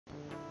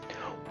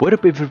What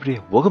up everybody,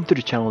 welcome to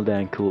the channel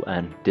DankCool,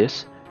 and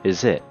this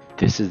is it.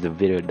 This is the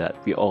video that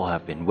we all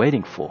have been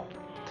waiting for.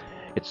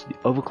 It's the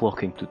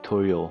overclocking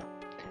tutorial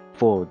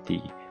for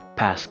the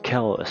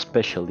Pascal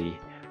especially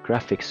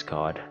graphics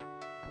card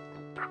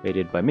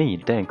created by me,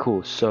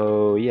 DankCool.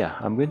 So yeah,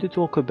 I'm going to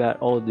talk about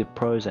all the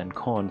pros and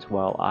cons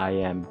while I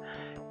am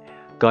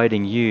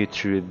guiding you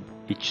through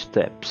each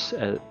steps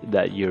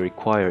that you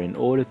require in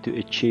order to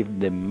achieve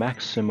the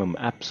maximum,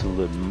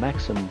 absolute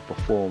maximum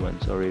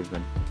performance or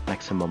even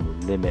maximum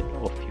limit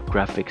of your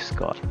graphics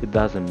card. It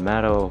doesn't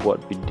matter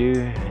what we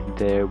do,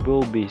 there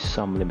will be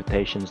some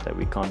limitations that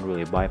we can't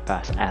really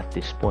bypass at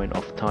this point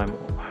of time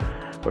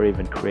or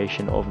even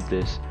creation of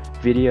this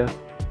video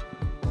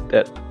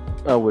that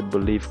I would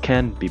believe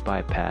can be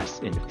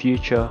bypassed in the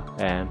future.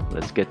 And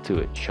let's get to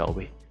it, shall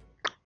we?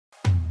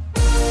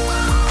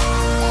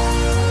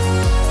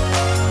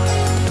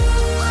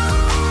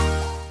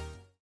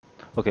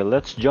 Okay,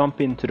 let's jump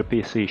into the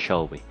PC,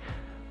 shall we?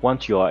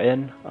 Once you are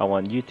in, I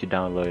want you to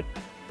download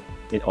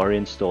it or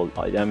install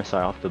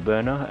MSI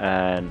Afterburner,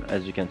 and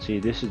as you can see,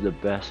 this is the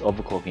best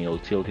overclocking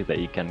utility that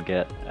you can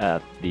get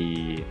at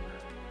the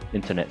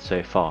internet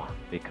so far,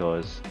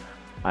 because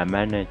I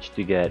managed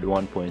to get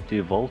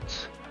 1.2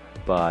 volts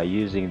by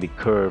using the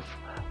curve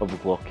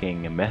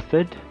overclocking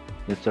method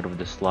instead of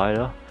the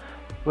slider.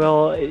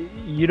 Well,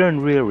 you don't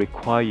really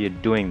require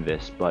doing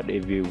this, but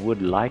if you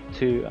would like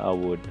to, I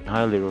would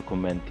highly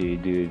recommend to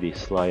do the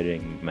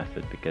sliding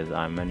method, because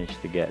I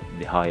managed to get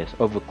the highest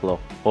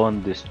overclock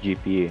on this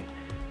GPU.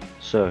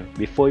 So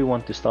before you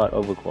want to start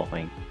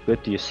overclocking, go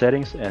to your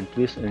settings and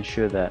please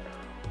ensure that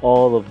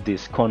all of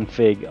these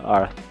config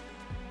are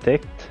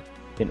ticked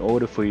in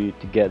order for you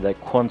to get that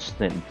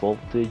constant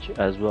voltage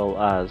as well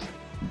as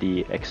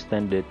the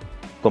extended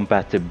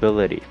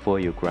compatibility for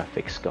your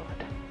graphics card.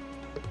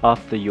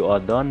 After you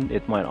are done,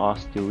 it might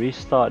ask to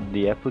restart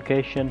the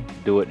application.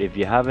 Do it if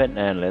you haven't,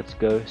 and let's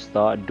go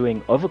start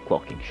doing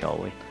overclocking, shall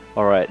we?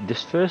 Alright,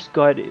 this first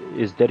guide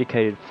is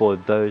dedicated for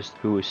those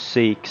who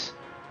seeks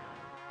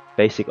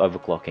basic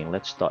overclocking.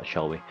 Let's start,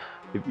 shall we?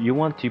 If you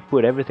want to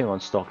put everything on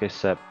stock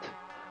except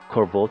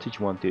core voltage,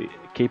 you want to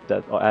keep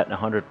that at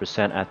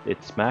 100% at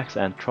its max,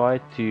 and try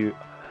to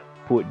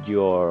put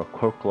your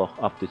core clock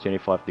up to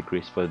 25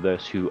 degrees for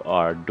those who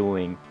are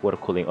doing water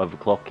cooling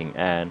overclocking,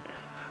 and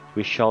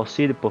we shall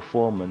see the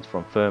performance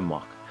from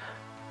Firmark.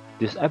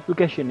 This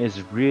application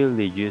is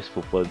really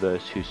useful for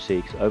those who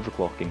seek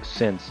overclocking,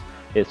 since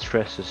it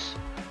stresses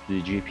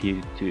the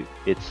GPU to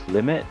its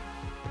limit,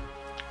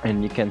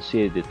 and you can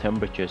see the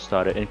temperature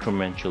started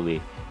incrementally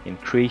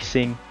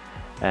increasing,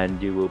 and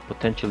you will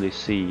potentially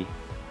see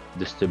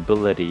the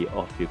stability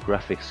of your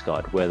graphics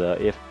card, whether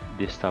if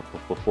this type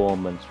of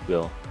performance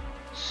will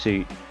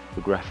suit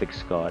the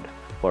graphics card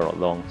for a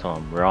long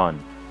time run.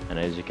 And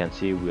as you can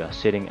see, we are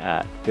sitting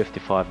at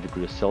 55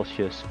 degrees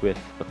Celsius with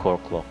a core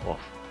clock of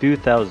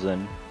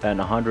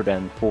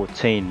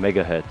 2114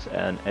 megahertz,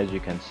 and as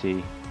you can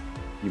see,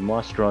 you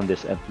must run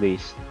this at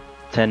least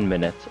 10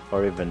 minutes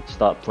or even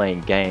start playing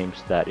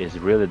games that is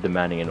really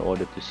demanding in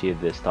order to see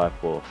this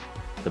type of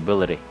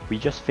stability. We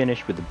just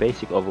finished with the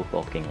basic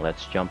overclocking.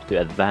 Let's jump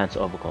to advanced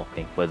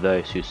overclocking for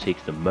those who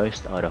seek the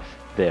most out of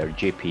their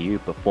GPU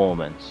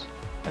performance,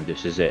 and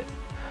this is it.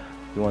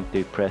 You want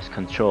to press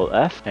Ctrl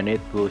F and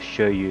it will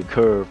show you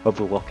curve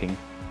overclocking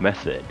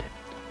method.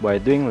 By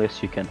doing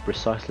this, you can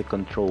precisely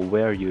control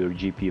where your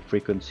GPU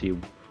frequency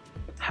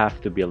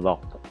have to be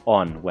locked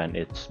on when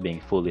it's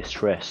being fully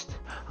stressed.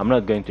 I'm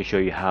not going to show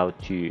you how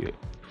to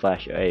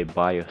flash a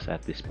BIOS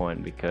at this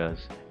point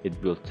because it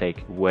will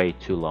take way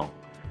too long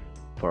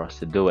for us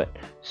to do it.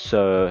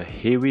 So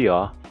here we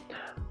are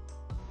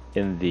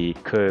in the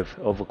curve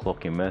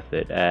overclocking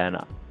method,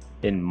 and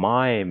in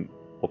my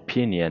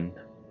opinion,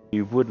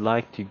 you would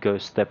like to go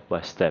step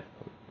by step.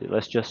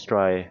 Let's just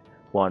try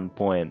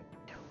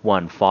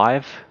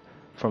 1.15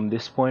 from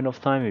this point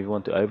of time if you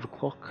want to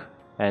overclock,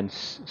 and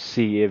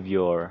see if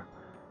your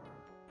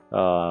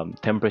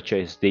temperature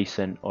is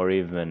decent or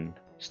even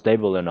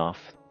stable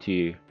enough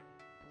to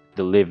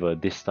deliver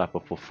this type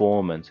of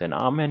performance. And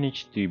I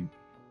managed to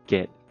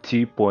get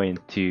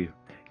 2.2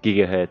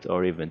 gigahertz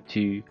or even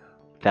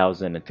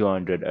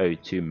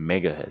 2202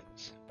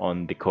 megahertz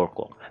on the core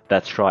clock.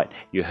 That's right,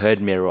 you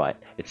heard me right,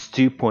 it's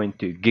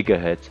 2.2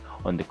 gigahertz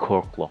on the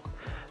core clock.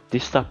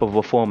 This type of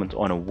performance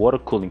on a water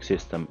cooling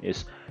system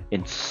is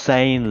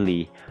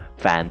insanely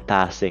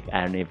fantastic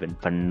and even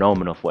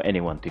phenomenal for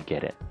anyone to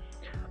get it.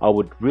 I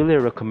would really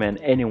recommend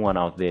anyone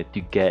out there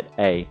to get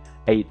a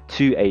 8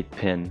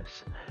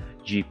 pins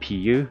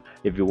GPU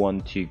if you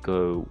want to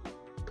go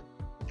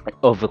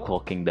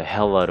overclocking the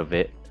hell out of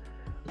it,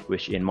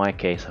 which in my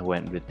case I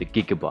went with the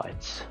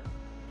gigabytes.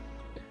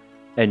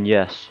 And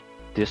yes,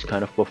 this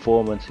kind of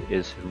performance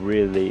is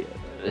really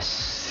a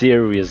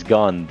serious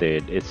gun,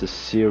 dude. It's a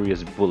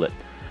serious bullet.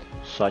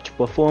 Such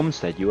performance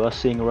that you are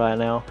seeing right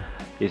now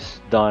is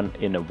done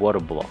in a water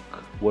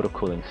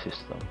cooling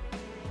system.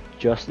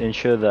 Just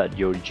ensure that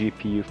your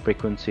GPU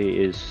frequency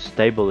is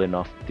stable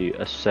enough to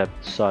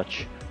accept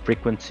such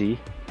frequency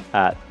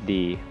at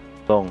the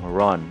long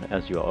run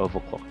as you are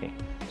overclocking.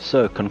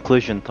 So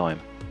conclusion time.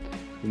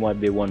 You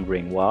might be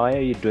wondering, why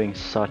are you doing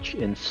such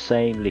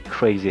insanely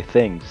crazy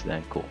things,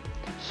 DankCool?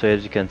 So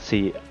as you can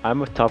see,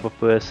 I'm a type of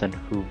person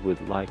who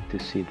would like to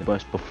see the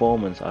most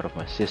performance out of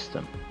my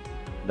system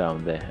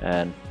down there,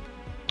 and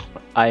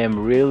I am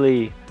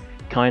really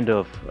kind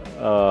of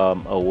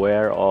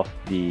aware of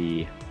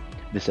the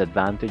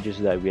disadvantages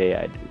that we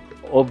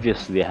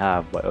obviously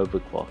have by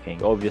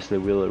overclocking. Obviously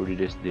will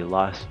reduce the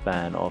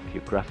lifespan of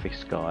your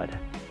graphics card,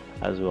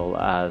 as well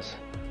as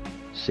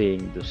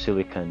seeing the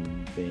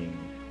silicon being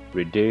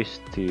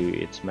reduced to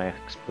its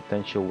max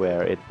potential,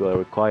 where it will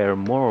require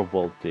more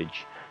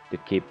voltage to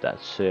keep that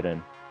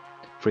certain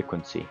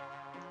frequency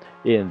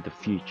in the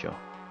future.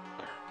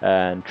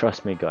 And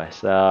trust me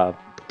guys,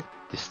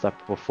 this type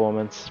of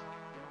performance,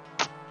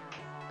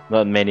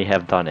 not many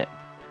have done it,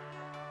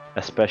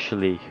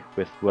 especially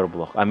with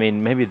Overclock. I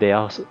mean, maybe they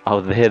are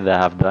out there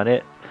that have done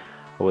it.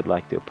 I would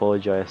like to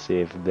apologize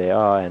if they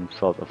are and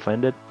felt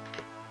offended.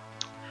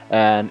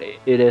 And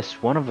it is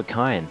one of a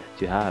kind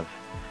to have,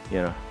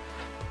 you know,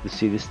 to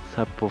see this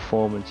type of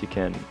performance. You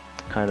can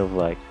kind of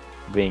like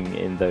bring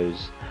in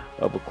those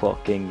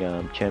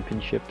overclocking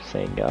championships,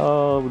 saying,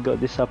 oh, we got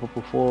this type of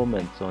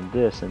performance on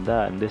this and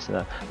that and this and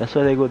that. That's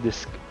why they got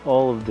this,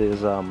 all of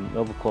this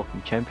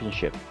overclocking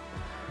championship,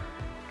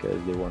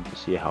 because they want to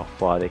see how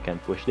far they can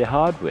push their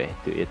hardware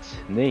to its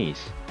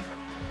knees.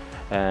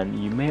 And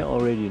you may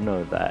already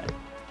know that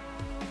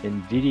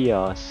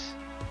Nvidia's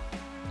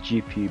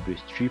GPU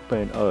Boost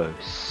 3.0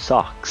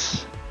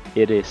 sucks.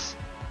 It is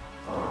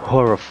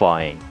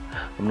horrifying.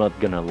 I'm not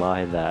gonna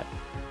lie, that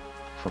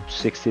from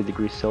 60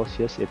 degrees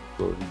Celsius it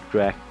will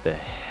drag the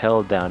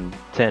hell down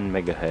 10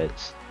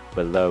 megahertz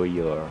below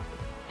your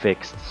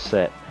fixed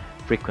set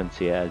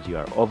frequency as you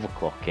are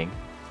overclocking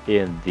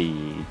in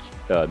the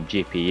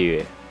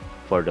GPU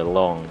for the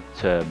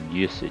long-term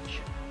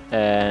usage.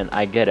 And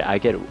I get it,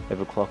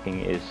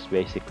 overclocking is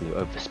basically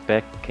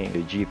overspeccing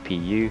the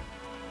GPU,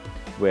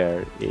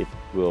 where it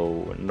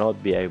will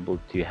not be able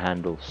to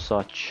handle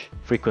such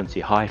frequency,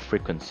 high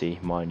frequency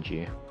mind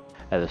you,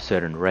 at a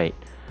certain rate.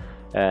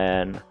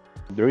 And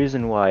the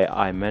reason why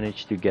I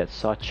managed to get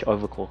such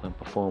overclocking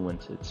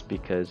performance, it's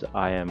because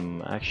I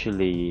am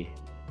actually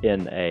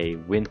in a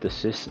winter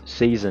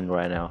season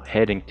right now,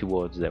 heading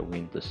towards that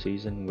winter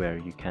season where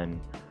you can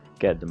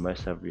get the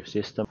most out of your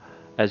system.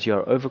 As you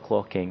are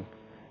overclocking,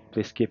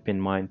 please keep in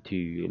mind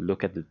to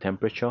look at the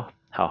temperature,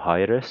 how high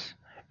it is.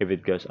 If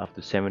it goes up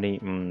to 70,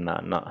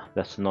 nah,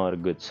 that's not a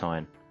good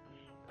sign.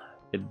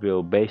 It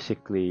will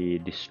basically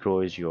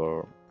destroys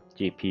your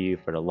GPU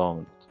for the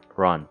long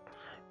run.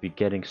 If you're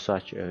getting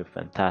such a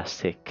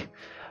fantastic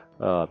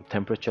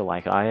temperature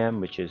like I am,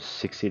 which is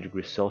 60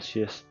 degrees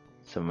Celsius,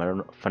 it's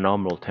a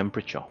phenomenal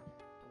temperature.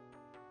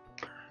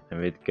 And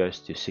if it goes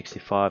to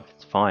 65,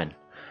 it's fine.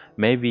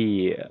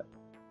 Maybe,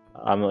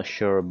 I'm not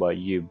sure about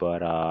you,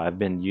 but I've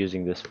been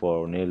using this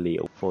for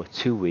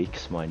 2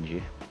 weeks, mind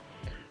you,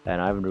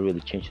 and I haven't really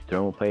changed the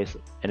thermal paste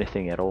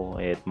anything at all.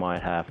 It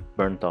might have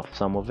burnt off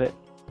some of it,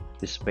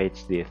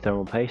 dissipates the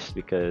thermal paste,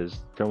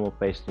 because thermal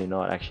paste do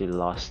not actually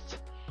last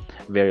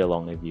very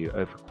long if you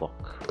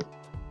overclock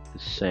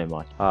so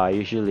much. I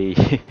usually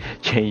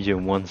change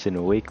them once in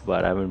a week,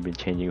 but I haven't been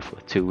changing for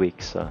 2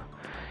 weeks, so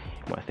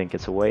you might think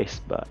it's a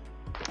waste, but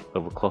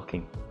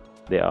overclocking,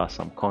 there are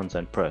some cons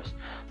and pros.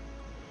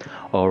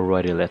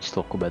 Alrighty, let's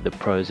talk about the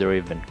pros or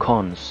even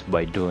cons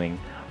by doing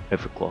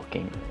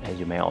overclocking. As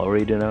you may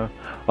already know,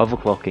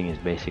 overclocking is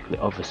basically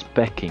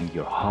overspeccing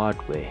your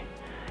hardware,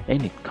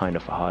 any kind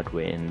of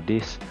hardware. In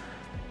this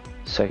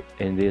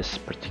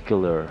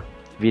particular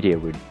video,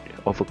 we're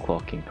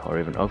overclocking or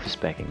even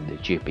overspeccing the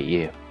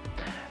GPU,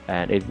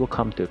 and it will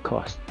come to a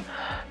cost.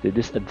 The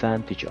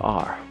disadvantage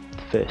are,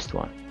 the first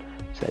one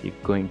is that you're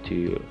going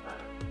to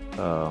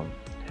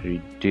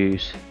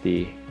reduce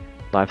the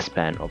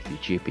lifespan of your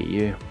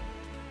GPU,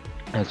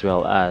 as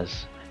well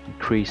as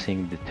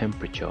increasing the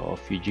temperature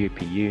of your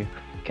GPU.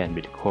 Can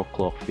be the core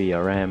clock,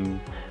 VRM,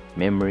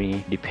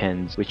 memory,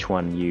 depends which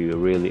one you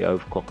really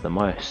overclock the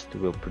most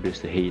will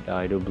produce the heat.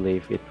 I do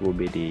believe it will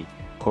be the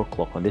core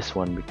clock on this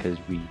one, because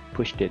we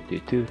pushed it to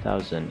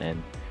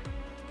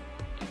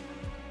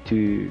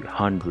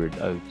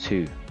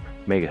 2202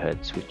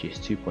 megahertz, which is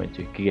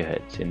 2.2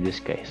 gigahertz in this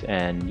case.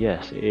 And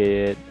yes,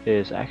 it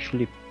is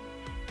actually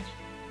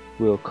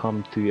will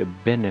come to a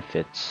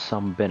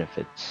some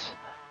benefits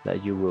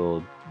that you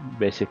will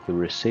basically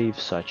receive,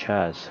 such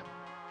as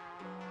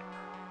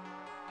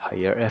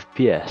higher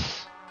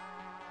FPS,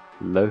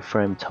 low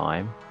frame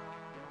time.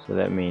 So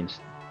that means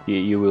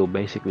you will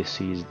basically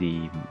see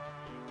the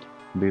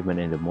movement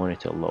in the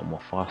monitor a lot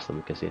more faster,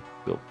 because it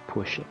will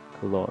push a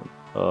lot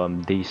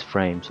these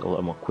frames a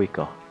lot more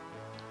quicker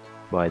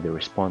by the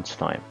response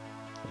time.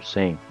 I'm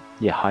saying,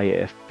 yeah,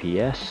 higher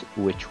FPS,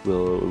 which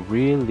will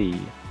really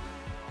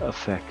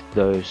affect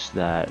those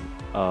that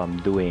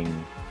doing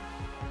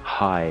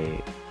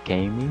high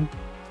gaming,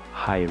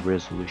 high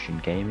resolution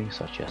gaming,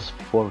 such as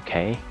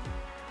 4K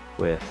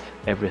with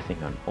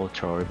everything on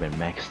ultra or even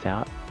maxed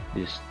out.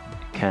 This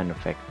can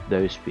affect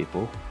those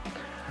people.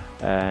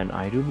 and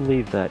I do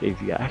believe that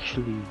if you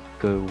actually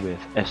go with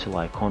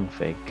SLI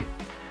config,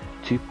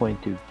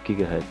 2.2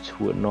 GHz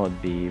would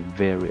not be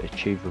very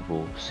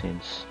achievable,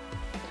 since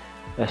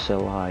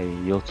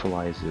SLI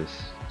utilizes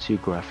 2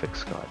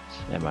 graphics cards.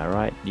 Am I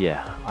right?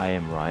 Yeah, I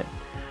am right,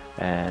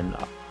 and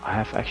I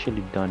have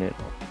actually done it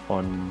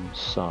on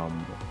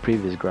some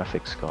previous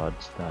graphics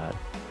cards that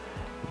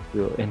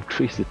will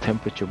increase the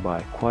temperature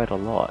by quite a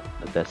lot.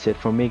 But that's it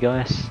from me,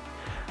 guys.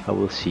 I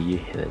will see you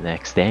in the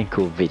next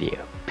DankCool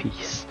video.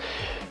 Peace.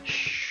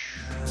 Shh.